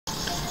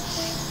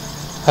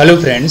Hello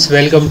friends,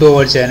 welcome to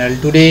our channel.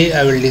 Today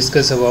I will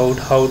discuss about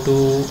how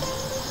to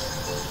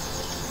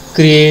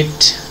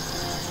create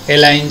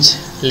aligned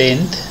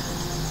length.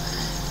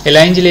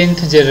 Aligned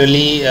length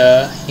generally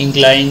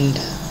inclined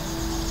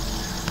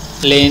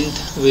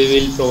length we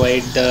will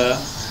provide the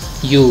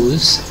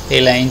use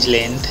aligned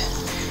length.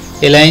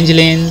 Aligned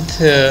length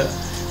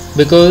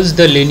because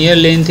the linear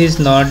length is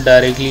not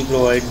directly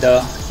provide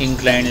the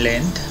inclined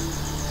length.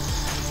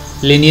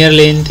 Linear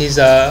length is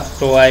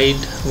provide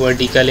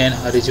vertical and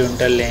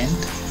horizontal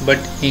length, but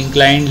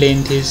inclined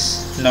length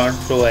is not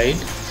provide.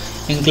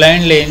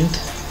 Inclined length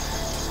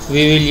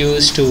we will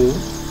use to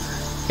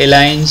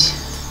align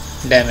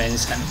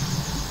dimension.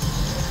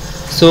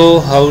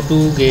 So how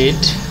to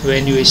get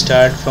when you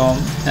start from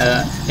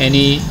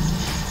any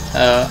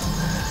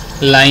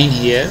line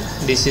here?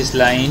 This is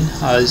line,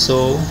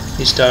 also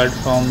start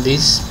from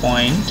this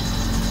point.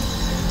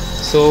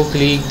 So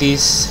click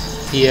this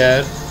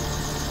here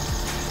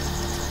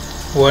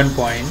one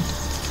point,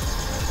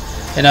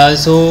 and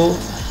also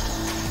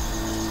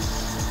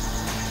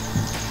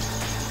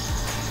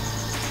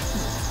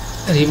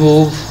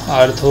remove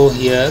ortho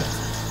here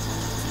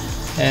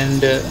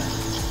and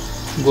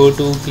go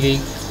to click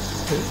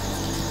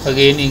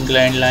again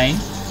inclined line.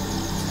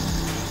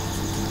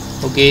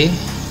 Okay,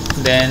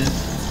 then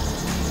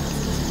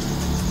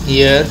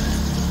here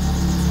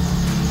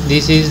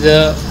this is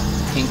the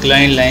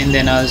inclined line,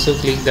 then also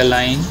click the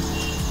line.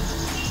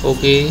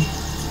 Okay,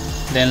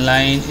 then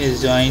line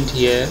is joined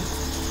here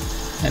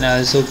and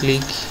also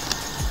click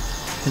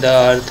the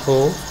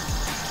ortho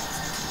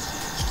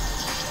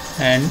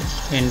and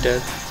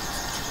enter.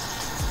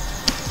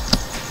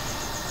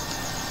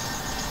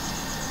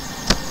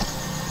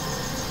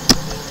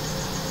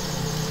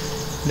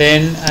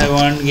 Then I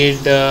want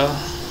get the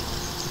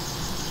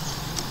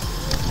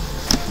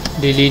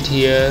delete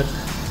here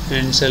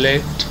and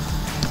select.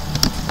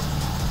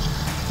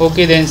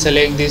 Okay, then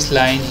select this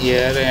line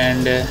here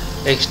and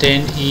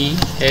extend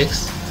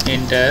EX,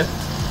 enter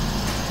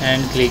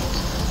and click,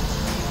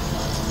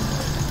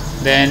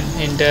 then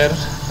enter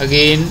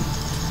again.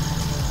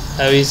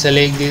 I will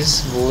select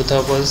this both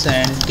of us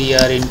and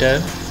TR,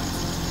 enter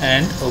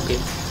and OK.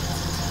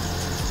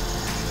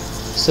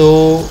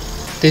 So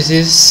this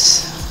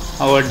is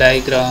our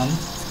diagram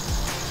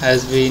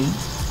has been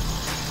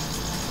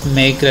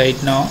made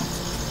right now.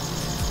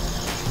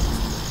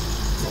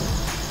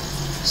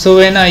 So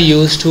when I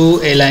used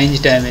to align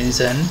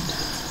dimension,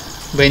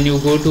 when you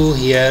go to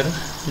here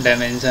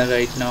dimension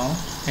right now,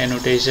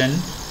 annotation,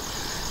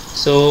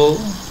 so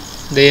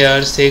they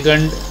are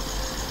second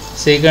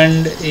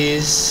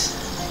is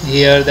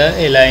here the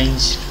align.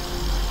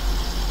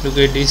 Look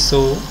at this.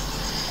 So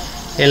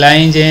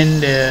align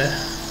and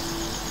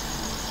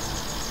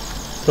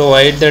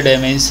provide the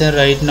dimension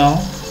right now,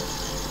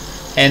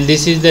 and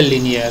this is the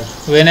linear.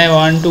 When I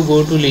want to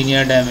go to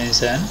linear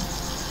dimension,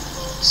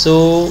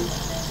 so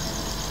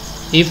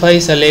if I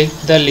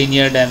select the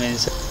linear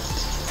dimension,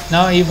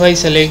 now if I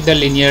select the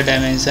linear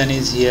dimension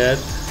is here,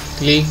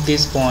 click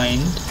this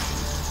point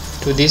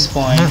to this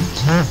point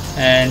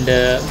and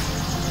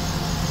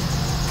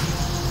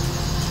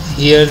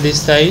here this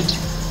side,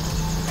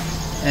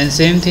 and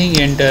same thing,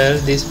 enter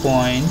this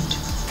point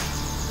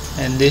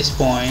and this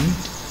point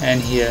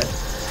and here.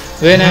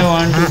 When I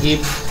want to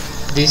give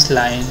this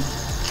line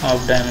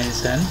of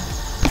dimension,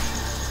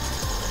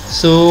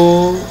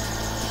 so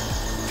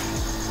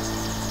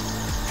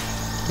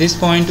this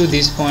point to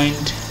this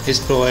point is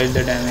provide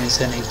the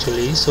dimension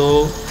actually.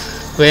 So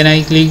when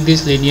I click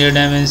this linear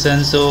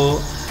dimension,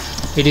 so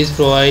it is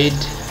provide,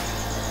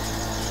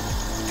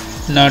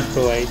 not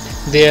provide,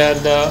 they are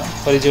the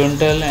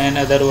horizontal and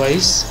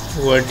otherwise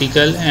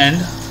vertical and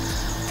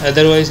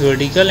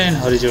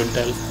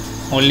horizontal,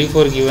 only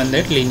for given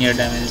that linear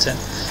dimension.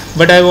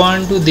 But I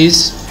want to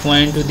this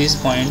point to this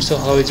point, so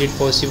how is it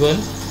possible?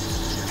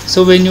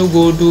 So when you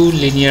go to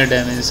linear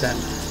dimension,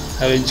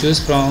 I will choose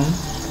from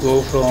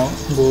go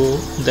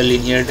the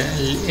linear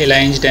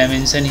aligned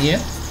dimension here.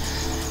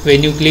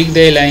 When you click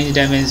the aligned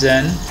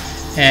dimension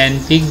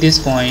and pick this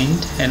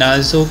point and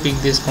also pick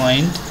this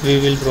point, we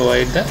will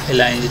provide the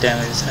aligned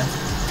dimension.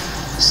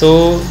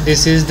 So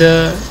this is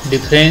the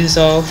difference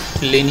of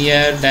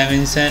linear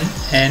dimension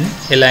and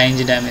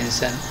aligned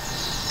dimension.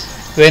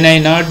 When I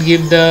not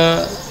give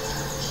the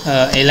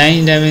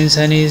aligned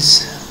dimension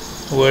is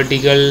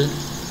vertical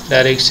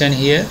direction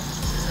here,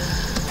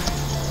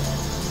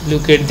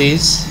 look at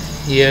this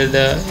here,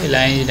 the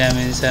aligned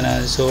dimension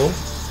also.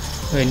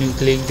 When you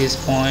click this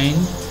point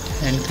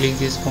and click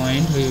this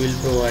point, we will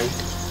provide.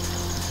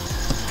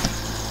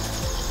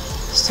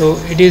 So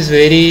it is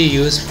very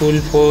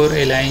useful for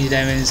aligned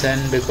dimension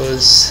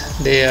because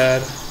they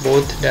are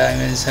both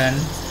dimension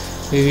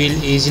we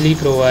will easily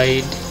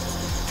provide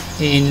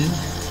in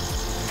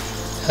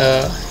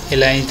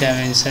aligned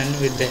dimension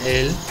with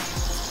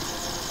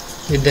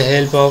the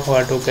help of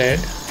Autocad.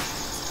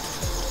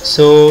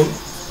 So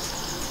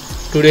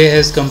today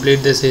has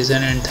completed the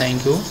session, and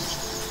thank you.